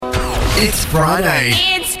It's Friday.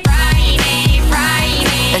 It's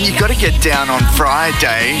Friday. And you got to get down on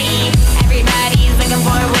Friday. Everybody's looking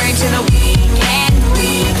forward to the weekend.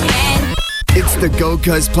 It's the Gold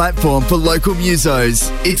Coast platform for local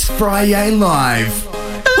musos. It's Friday Live.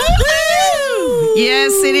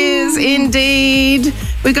 Yes, it is indeed.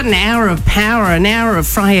 We've got an hour of power, an hour of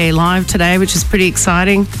Friday Live today, which is pretty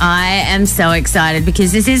exciting. I am so excited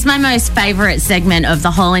because this is my most favourite segment of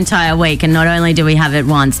the whole entire week. And not only do we have it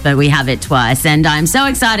once, but we have it twice. And I'm so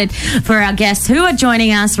excited for our guests who are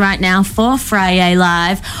joining us right now for Friday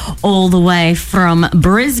Live, all the way from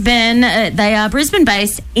Brisbane. They are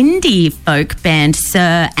Brisbane-based indie folk band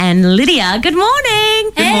Sir and Lydia. Good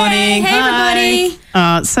morning. Good morning. Hey, everybody.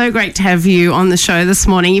 It's so great to have you on the show this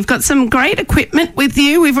morning. You've got some great equipment with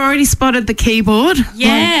you. We've already spotted the keyboard.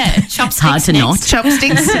 Yeah, chopsticks. Hard to not.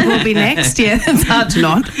 Chopsticks will be next. Yeah, it's hard to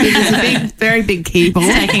not. It's a big, very big keyboard.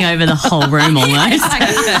 Taking over the whole room almost.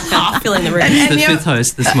 Half filling the room. And The you're- fifth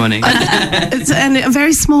host this morning. and a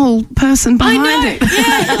very small person behind it.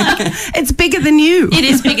 Yeah, It's bigger than you. it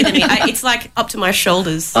is bigger than me. It's like up to my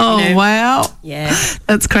shoulders. Oh, you know? wow. Yeah.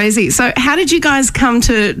 That's crazy. So how did you guys come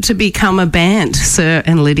to become a band, Sir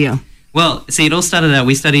and Lydia? Well, see, it all started out.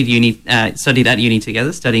 We studied at uni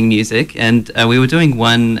together, studying music, and we were doing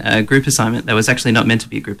one group assignment that was actually not meant to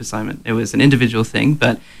be a group assignment. It was an individual thing,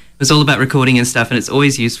 but it was all about recording and stuff. And it's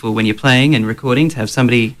always useful when you're playing and recording to have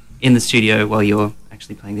somebody in the studio while you're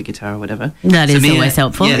actually playing the guitar or whatever. That is Mia- always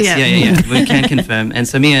helpful. Yes, Yeah. yeah. We can confirm. And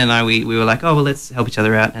so Mia and I, we were like, oh well, let's help each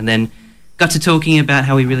other out, and then got to talking about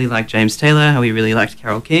how we really liked James Taylor, how we really liked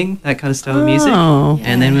Carole King, that kind of style of music. Oh,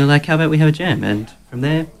 And then we were like, how about we have a jam? And from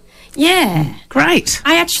there. Yeah. great.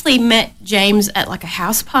 I actually met James at like a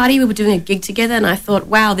house party. We were doing a gig together and I thought,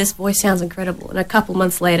 wow, this voice sounds incredible. And a couple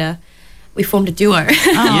months later, we formed a duo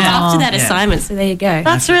after that assignment. So there you go.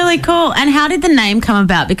 That's really cool. And how did the name come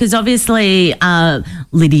about? Because obviously,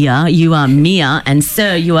 Lydia, you are Mia, and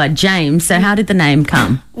Sir, you are James. So how did the name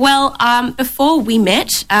come? Well, before we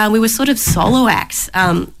met, we were sort of solo acts.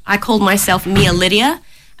 I called myself Mia Lydia.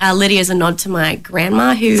 Lydia is a nod to my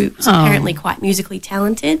grandma, who was apparently quite musically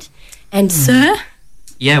talented. And Sir?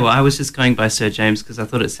 Yeah, well, I was just going by Sir James because I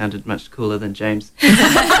thought it sounded much cooler than James.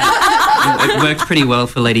 It worked pretty well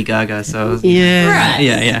for Lady Gaga, so I was, Yeah.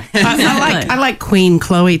 yeah. I like Queen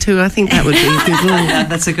Chloe too. I think that would be a good one.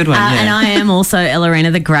 That's a good one. And Yeah. I am also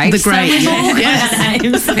Ellerina the Great. The Great, So we've all got yes.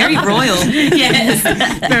 names. Very royal. Yes.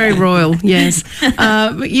 Very royal, yes.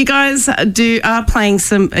 But you guys are playing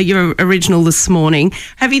some your original this morning.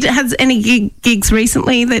 Have you had any gigs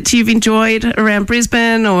recently that you've enjoyed around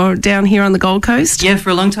Brisbane or down here on the Gold Coast? Yeah,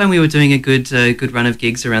 for a long time we were doing a good run of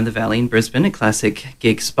gigs around the valley in Brisbane, a classic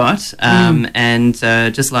gig spot. And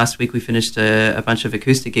just last week we finished a bunch of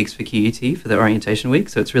acoustic gigs for QUT for the orientation week,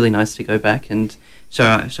 so it's really nice to go back and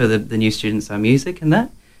show the new students our music and that.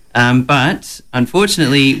 But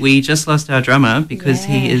unfortunately, we just lost our drummer because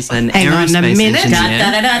he is an Hang on a aerospace minute.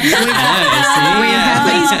 engineer.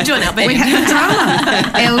 Please join our band. We have a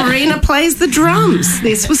drummer. Ellerina plays the drums.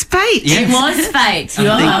 This was fate. Yes. It was fate.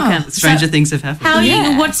 You're I think welcome. stranger things have happened. How are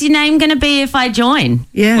you? What's your name going to be if I join?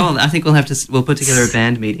 Yeah. Well, I think we'll put together a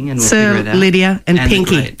band meeting and we'll Sir, figure it out. Lydia and the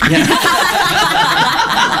Pinky. Great. Yeah.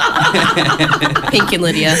 Pink and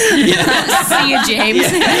Lydia. See you,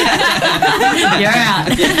 James. You're out.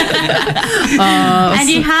 And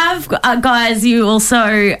you have, guys, you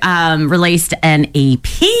also released an EP,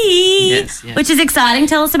 Yes. which is exciting.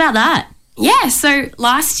 Tell us about that. Yeah, so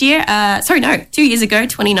 2 years ago,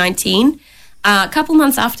 2019, a couple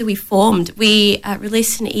months after we formed, we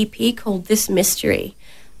released an EP called This Mystery.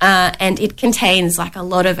 And it contains like a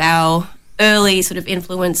lot of our early sort of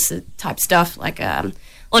influence type stuff, like a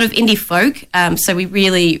lot of indie folk. So we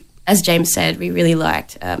really, as James said, we really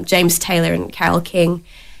liked James Taylor and Carole King.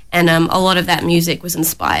 And a lot of that music was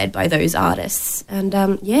inspired by those artists. And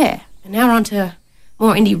and now we're on to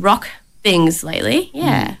more indie rock things lately.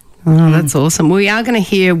 Yeah. Oh, that's awesome. We are going to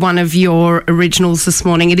hear one of your originals this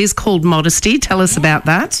morning. It is called Modesty. Tell us about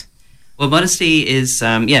that. Well, Modesty is,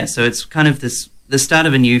 so it's kind of the start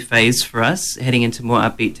of a new phase for us, heading into more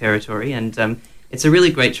upbeat territory. And it's a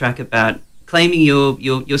really great track about claiming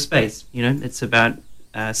your space. You know, it's about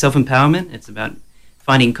self-empowerment. It's about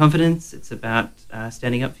finding confidence. It's about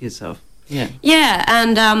standing up for yourself. Yeah. Yeah,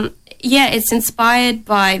 and it's inspired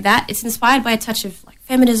by that. It's inspired by a touch of like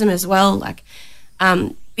feminism as well, like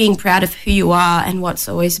being proud of who you are and what's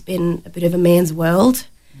always been a bit of a man's world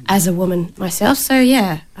as a woman myself. So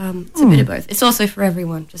it's a bit of both. It's also for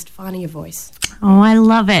everyone, just finding your voice. Oh, I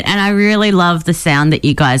love it. And I really love the sound that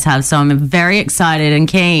you guys have. So I'm very excited and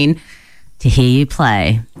keen to hear you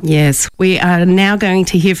play. Yes, we are now going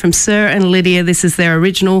to hear from Sir and Lydia. This is their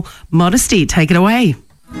original Modesty. Take it away.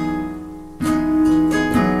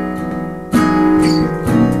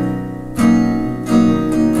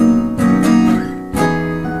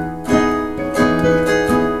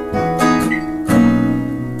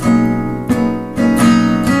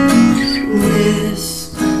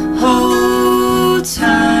 This whole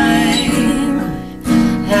time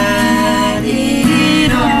had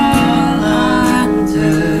it all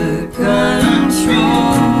under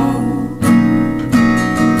control,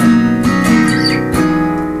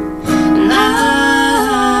 and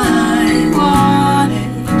I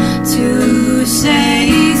wanted to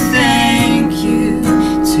say thank you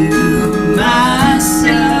to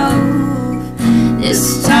myself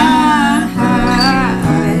this time.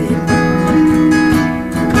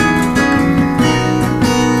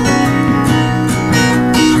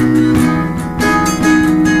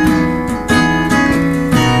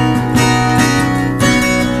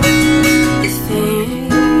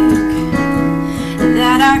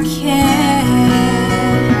 I care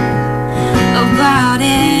about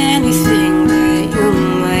anything that you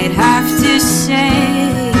might have to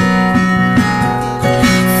say.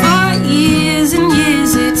 For years and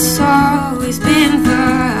years it's always been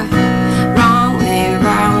the wrong way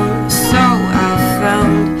round, so I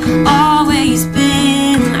found always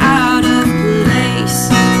been out of place.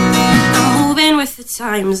 I'm moving with the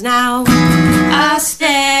times now. I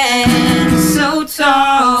stand so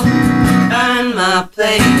tall, earned my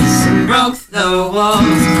place and broke the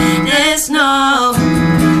walls. There's no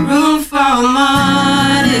room for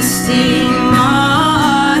modesty,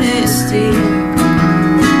 modesty.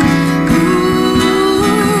 Who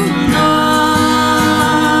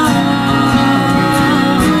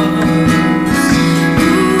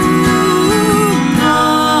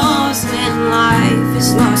knows when life is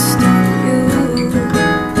lost on you?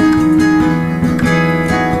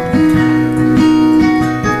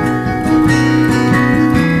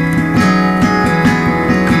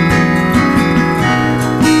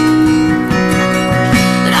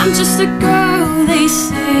 Just a girl, they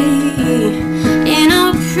say, in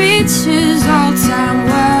a preacher's all-time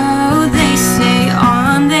world. They say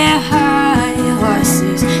on their high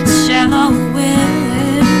horses, shallow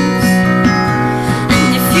winds. And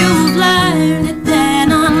if you've learned it,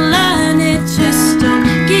 then unlearn it. Just don't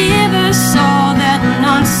give us all that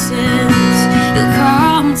nonsense. You'll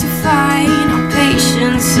come to find our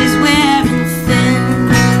patience is wearing thin.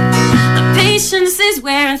 The patience is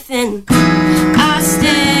wearing thin. I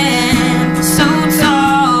stand so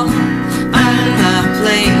tall, earned my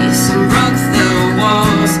place and broke the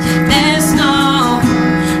walls. There's no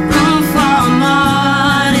room for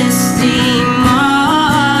modesty,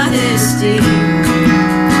 modesty.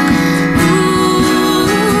 Who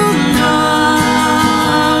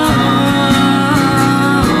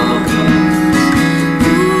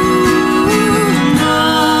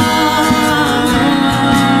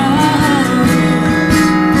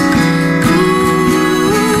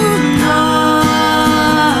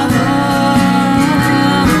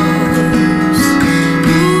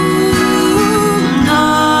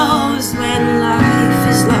knows when life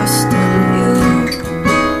is lost on you?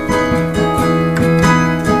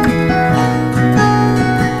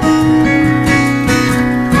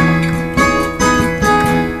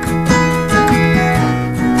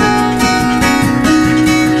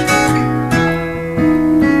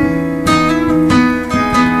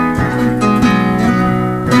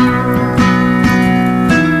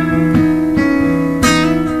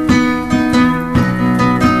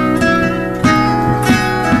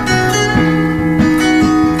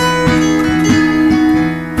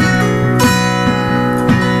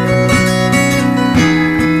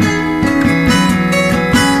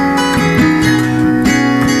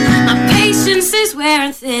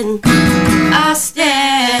 Wearing thin. I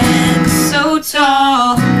stand so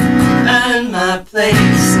tall, earned my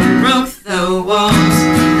place and broke the walls.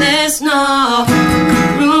 There's no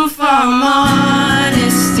room for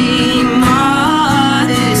modesty,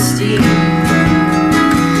 modesty.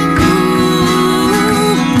 Who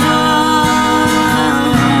knows?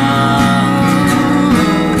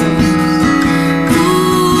 Who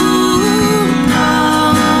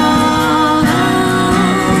knows?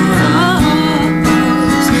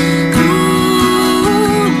 Who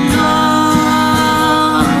knows?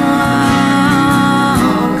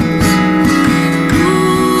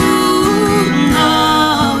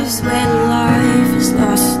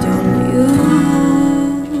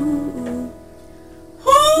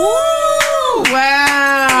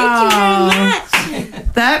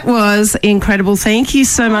 was incredible. Thank you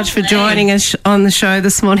so much for joining us on the show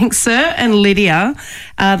this morning, Sir and Lydia.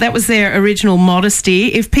 That was their original Modesty.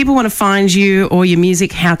 If people want to find you or your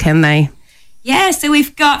music, how can they? Yeah, so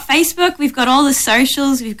we've got Facebook, we've got all the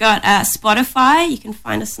socials, we've got Spotify. You can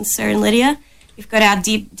find us on Sir and Lydia. We've got our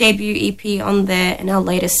debut EP on there and our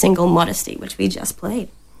latest single, Modesty, which we just played.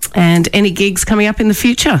 And any gigs coming up in the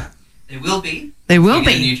future? There will be. There will We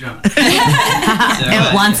get a be. new drummer.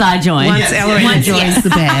 Once I join. Once Yes, Ellerina yes. joins the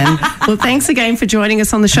band. Well, thanks again for joining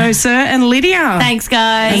us on the show, Sir and Lydia. Thanks,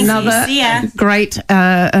 guys. Another See ya. great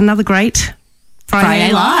Friday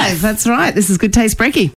Friday Live. That's right. This is Good Taste Brekkie.